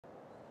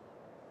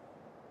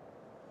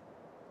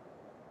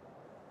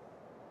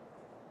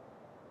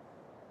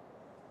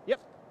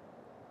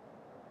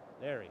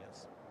There he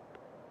is.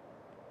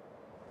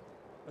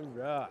 All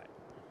right.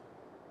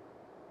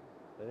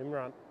 Let him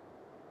run.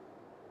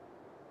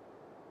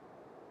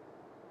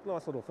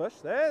 Nice little fish.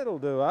 That'll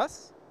do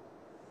us.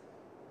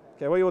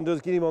 Okay, what you want to do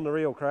is get him on the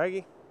reel,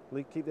 Craigie.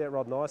 Keep that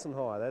rod nice and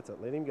high. That's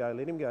it. Let him go,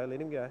 let him go, let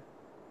him go.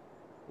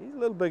 He's a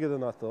little bigger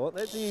than I thought.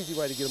 That's the easy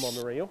way to get him on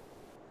the reel.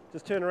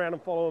 Just turn around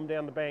and follow him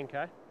down the bank,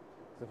 eh?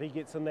 So if he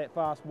gets in that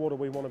fast water,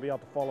 we want to be able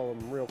to follow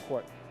him real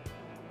quick.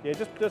 Yeah,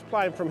 just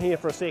play him from here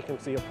for a second,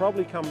 so he'll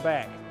probably come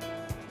back.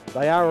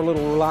 They are a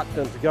little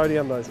reluctant to go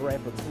down those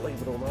rapids, believe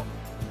it or not.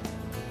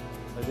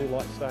 They do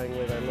like staying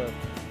where they live.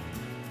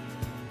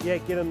 Yeah,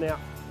 get in now.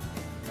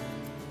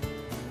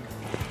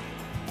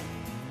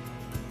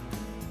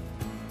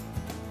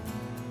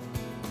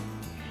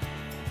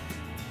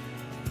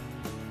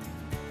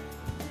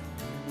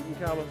 You can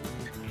come in.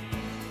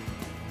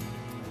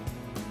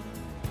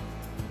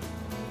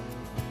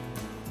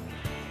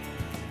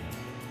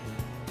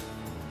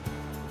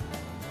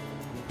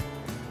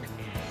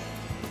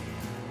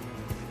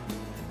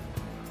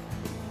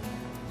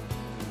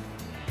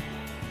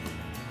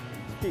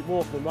 Keep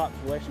walking them up,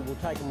 so actually we'll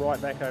take them right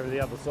back over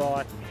the other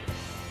side.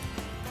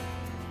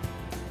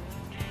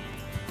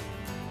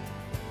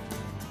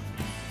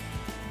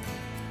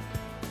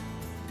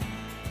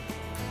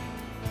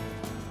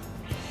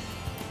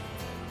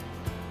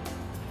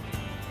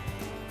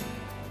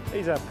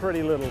 He's a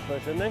pretty little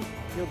fish, isn't he?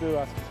 He'll do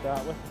us to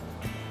start with.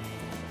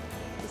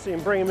 Let's see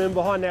him bring him in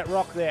behind that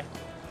rock there.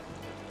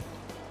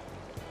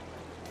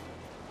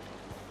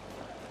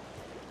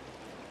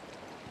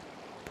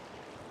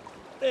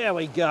 There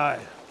we go.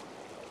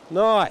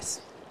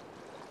 Nice.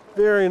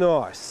 Very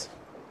nice.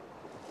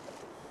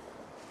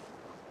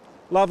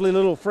 Lovely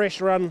little fresh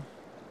run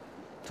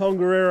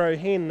Tongariro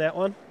hen, that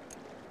one.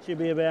 She'll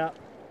be about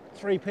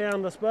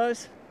 £3, I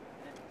suppose.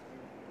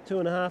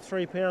 2.5,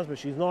 3 pounds, but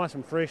she's nice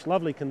and fresh.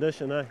 Lovely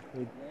condition, eh?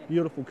 With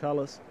beautiful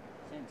colours.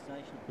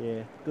 Sensational.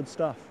 Yeah, good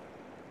stuff.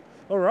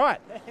 All right.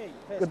 Hey,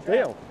 good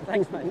deal.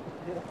 Thanks, mate.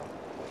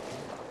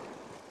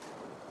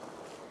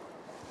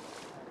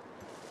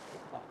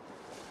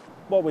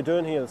 What we're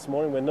doing here this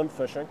morning, we're nymph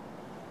fishing.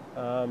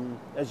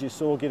 As you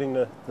saw, getting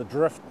the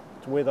drift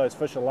to where those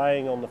fish are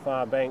laying on the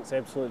far bank's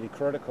absolutely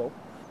critical.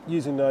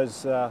 Using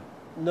those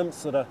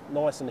nymphs that are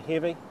nice and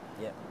heavy.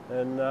 Yep.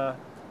 And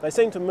they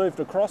seem to have moved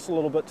across a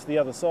little bit to the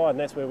other side, and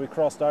that's where we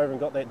crossed over and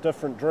got that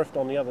different drift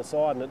on the other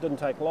side, and it didn't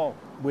take long.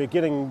 We're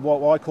getting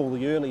what I call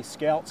the early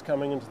scouts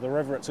coming into the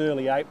river. It's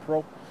early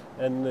April,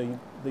 and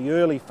the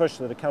early fish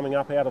that are coming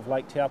up out of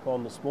Lake Taupo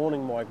on the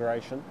spawning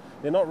migration,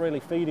 they're not really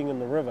feeding in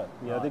the river.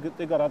 You know, right.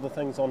 they've got other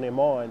things on their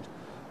mind.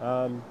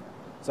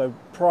 So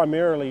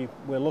primarily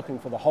we're looking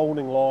for the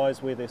holding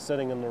lies where they're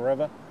sitting in the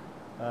river,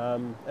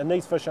 and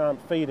these fish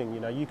aren't feeding. You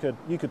know, you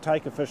could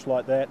take a fish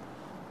like that,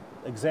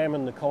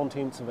 examine the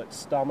contents of its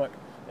stomach,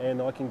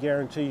 and I can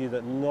guarantee you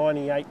that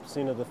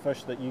 98% of the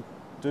fish that you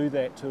do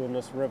that to in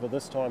this river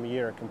this time of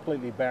year are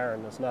completely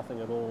barren. There's nothing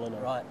at all in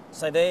it. Right.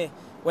 So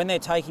when they're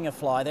taking a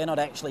fly, they're not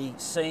actually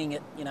seeing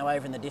it, you know,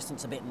 over in the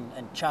distance a bit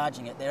and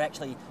charging it. They're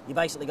actually, you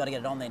basically got to get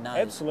it on their nose.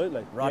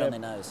 Absolutely. Right, yeah. On their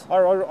nose.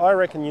 I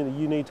reckon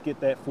you need to get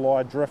that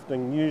fly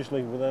drifting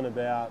usually within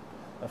about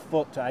a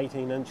foot to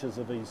 18 inches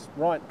of his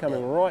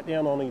coming right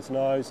down on his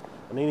nose,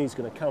 and then he's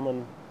going to come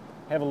and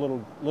have a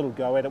little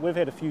go at it. We've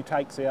had a few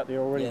takes out there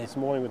already this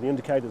morning where the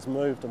indicators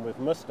moved and we've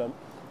missed them,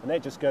 and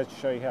that just goes to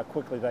show you how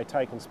quickly they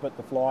take and spit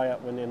the fly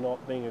out when they're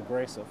not being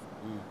aggressive.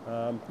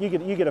 You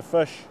get a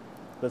fish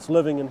that's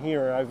living in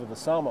here over the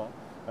summer,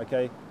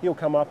 okay, he'll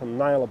come up and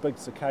nail a big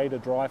cicada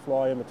dry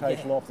fly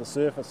imitation off the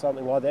surface,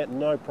 something like that,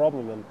 no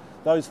problem, and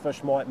those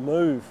fish might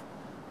move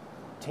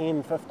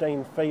 10,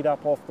 15 feet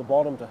up off the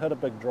bottom to hit a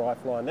big dry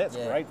fly, and that's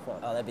great fun.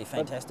 Oh, that'd be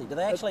fantastic. Do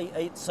they actually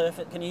eat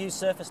surface? Can you use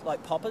surface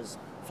like poppers,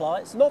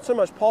 flies? Not so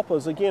much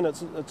poppers. Again,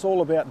 it's all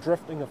about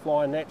drifting a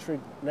fly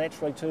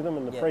naturally to them,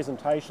 and the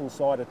presentation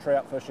side of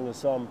trout fishing is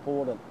so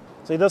important.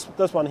 See this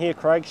one here,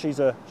 Craig, she's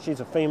a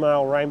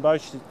female rainbow.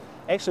 She's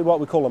actually what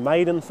we call a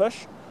maiden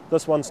fish.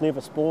 This one's never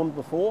spawned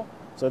before,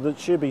 so that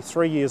she'll be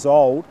 3 years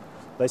old.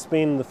 They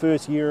spend the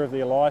first year of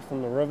their life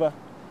in the river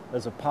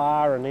as a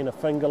par and then a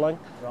fingerling,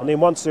 and then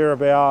once they're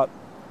about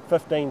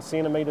 15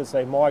 centimetres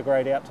they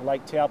migrate out to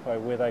Lake Taupo,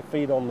 where they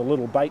feed on the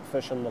little bait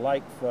fish in the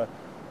lake for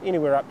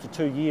anywhere up to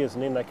 2 years,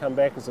 and then they come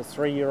back as a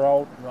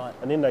 3-year-old,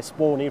 and then they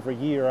spawn every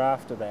year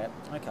after that.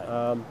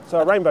 Okay.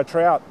 So rainbow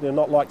trout, they're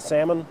not like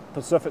salmon,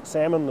 Pacific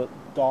salmon, that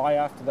die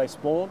after they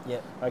spawn.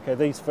 Yep. Okay,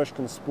 these fish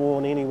can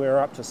spawn anywhere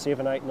up to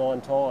 7, 8,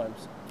 9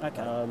 times.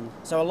 Okay.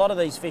 So a lot of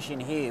these fish in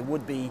here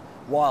would be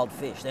wild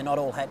fish. They're not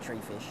all hatchery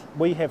fish.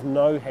 We have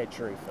no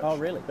hatchery fish. Oh,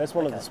 really? That's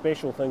one of the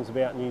special things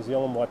about New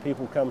Zealand, why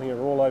people come here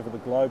all over the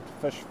globe to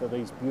fish for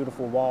these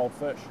beautiful wild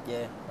fish.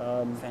 Yeah,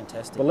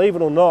 fantastic. Believe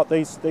it or not,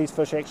 these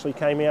fish actually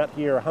came out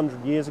here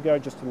 100 years ago,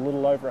 just a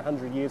little over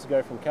 100 years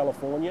ago from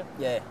California.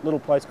 Yeah. A little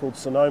place called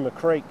Sonoma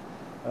Creek.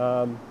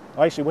 I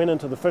actually went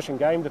into the Fish and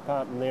Game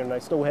department there, and they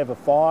still have a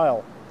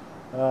file,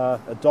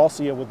 a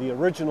dossier with the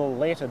original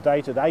letter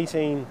dated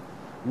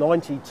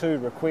 92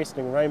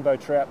 requesting rainbow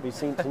trout be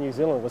sent to New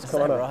Zealand. It was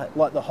kind of right?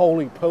 like the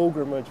holy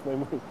pilgrimage when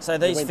we So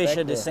these went fish back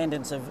are there.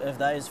 descendants of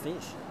those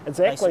fish?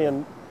 Exactly,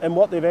 basically. and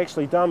what they've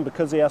actually done,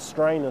 because our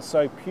strain is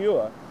so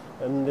pure,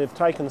 and they've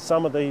taken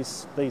some of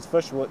these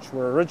fish which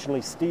were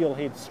originally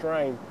steelhead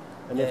strain,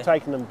 and they've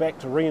taken them back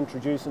to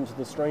reintroduce into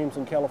the streams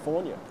in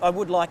California. I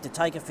would like to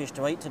take a fish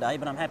to eat today,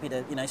 but I'm happy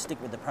to,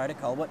 stick with the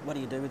protocol. What do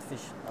you do with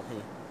fish up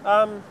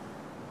here?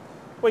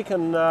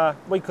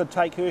 We could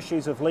take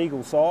Hershey's of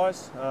legal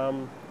size.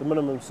 The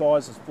minimum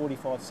size is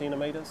 45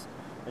 centimetres,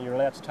 and you're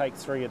allowed to take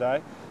 3 a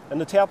day. And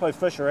the taupo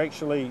fish are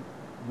actually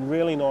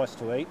really nice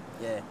to eat.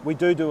 Yeah. We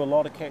do a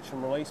lot of catch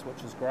and release,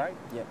 which is great.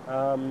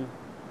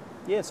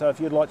 Yep. So if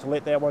you'd like to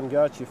let that one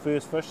go, it's your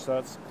first fish, so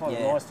it's kind of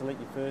nice to let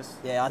your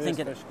first I think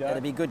fish go.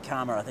 it'd be good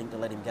karma, I think, to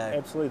let him go.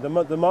 Absolutely.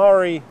 The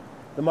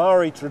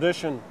Maori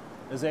tradition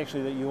is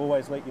actually that you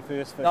always let your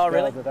first fish go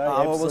of the day. Oh,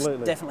 well, Absolutely.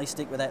 we'll definitely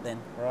stick with that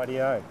then.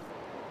 Rightio.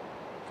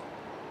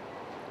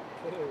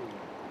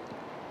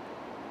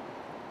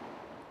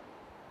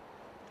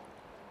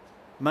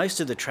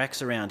 Most of the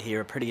tracks around here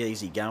are pretty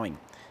easy going,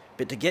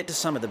 but to get to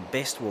some of the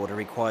best water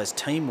requires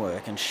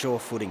teamwork and sure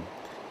footing.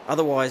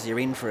 Otherwise you're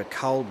in for a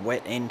cold,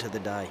 wet end to the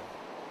day.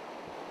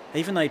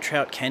 Even though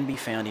trout can be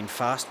found in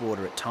fast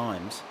water at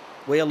times,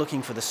 we are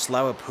looking for the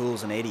slower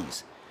pools and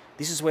eddies.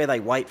 This is where they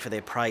wait for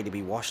their prey to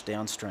be washed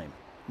downstream.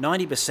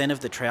 90%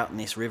 of the trout in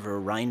this river are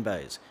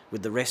rainbows,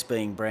 with the rest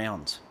being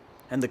browns.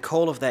 And the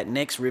call of that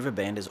next river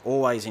bend is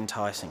always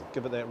enticing.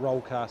 Give it that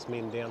roll cast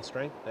men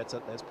downstream. That's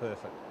it, that's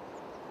perfect.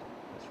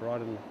 It's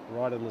right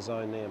in the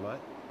zone there, mate.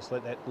 Just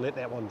let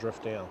that one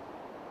drift down.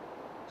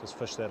 Just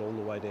fish that all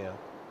the way down.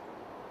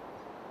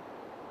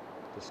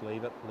 Just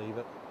leave it.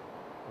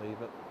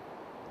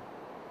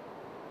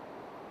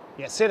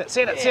 Yeah, set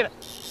it.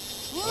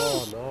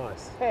 Oh,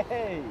 nice.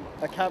 Hey,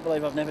 I can't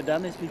believe I've never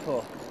done this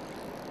before.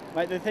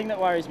 Mate, the thing that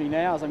worries me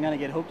now is I'm going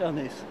to get hooked on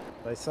this.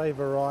 They say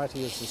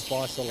variety is the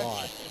spice of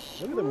life.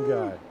 Look at them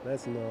go.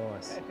 That's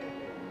nice.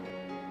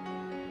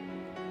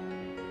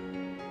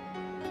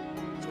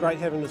 It's great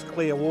having this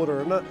clear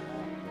water, isn't it?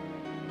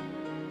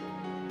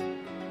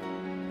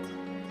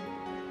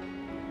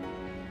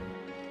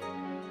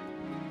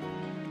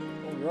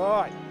 All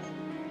right.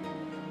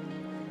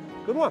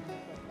 Good one.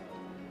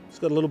 It's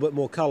got a little bit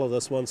more colour,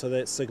 this one, so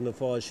that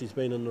signifies she's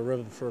been in the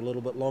river for a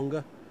little bit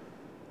longer.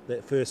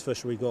 That first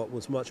fish we got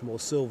was much more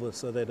silver,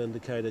 so that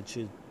indicated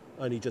she'd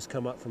only just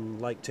come up from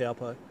Lake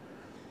Taupo.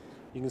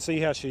 You can see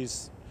how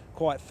she's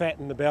quite fat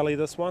in the belly,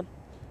 this one.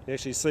 You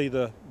actually see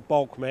the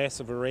bulk mass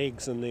of her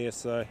eggs in there,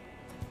 so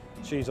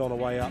she's on her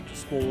way up to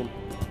spawn.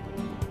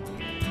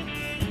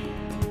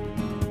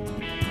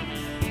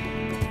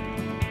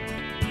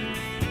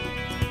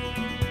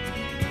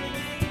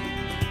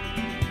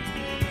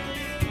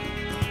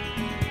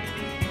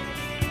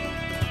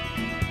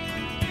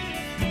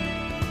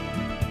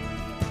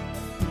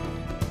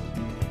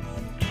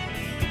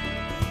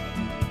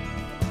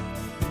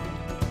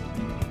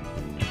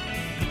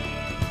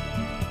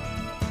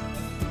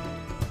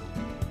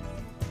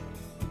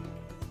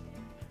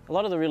 A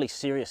lot of the really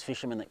serious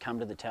fishermen that come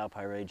to the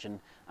Taupo region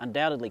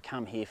undoubtedly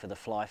come here for the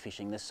fly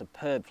fishing. There's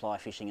superb fly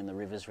fishing in the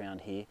rivers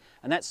around here,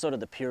 and that's sort of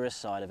the purest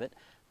side of it.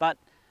 But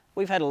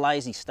we've had a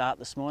lazy start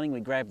this morning.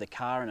 We grabbed the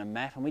car and a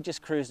map and we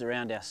just cruised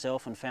around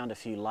ourselves and found a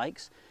few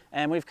lakes.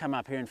 And we've come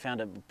up here and found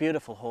a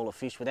beautiful haul of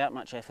fish without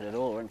much effort at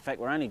all. In fact,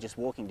 we're only just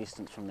walking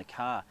distance from the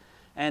car.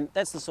 And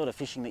that's the sort of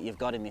fishing that you've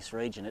got in this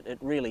region. It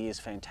really is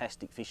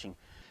fantastic fishing.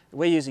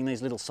 We're using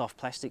these little soft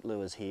plastic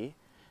lures here,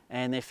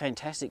 and they're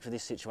fantastic for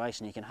this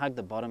situation. You can hug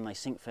the bottom, they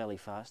sink fairly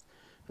fast.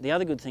 But the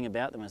other good thing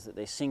about them is that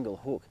they're single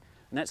hook,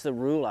 and that's the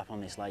rule up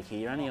on this lake here.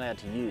 You're only allowed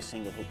to use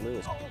single hook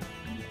lures.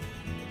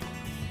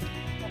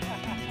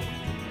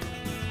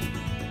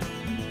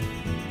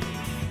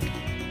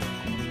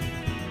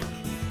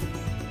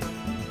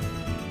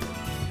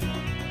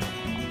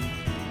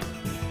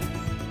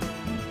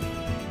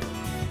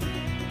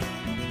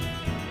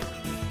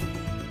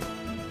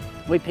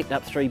 We picked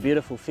up 3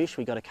 beautiful fish.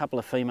 We got a couple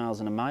of females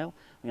and a male.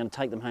 We're going to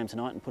take them home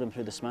tonight and put them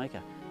through the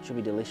smoker. Should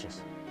be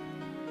delicious.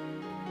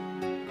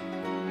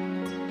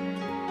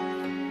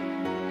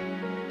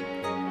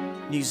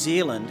 New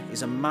Zealand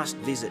is a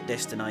must-visit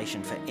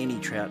destination for any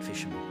trout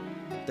fisherman.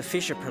 The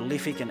fish are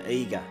prolific and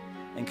eager,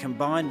 and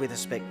combined with a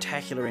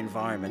spectacular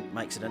environment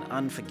makes it an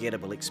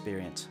unforgettable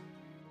experience.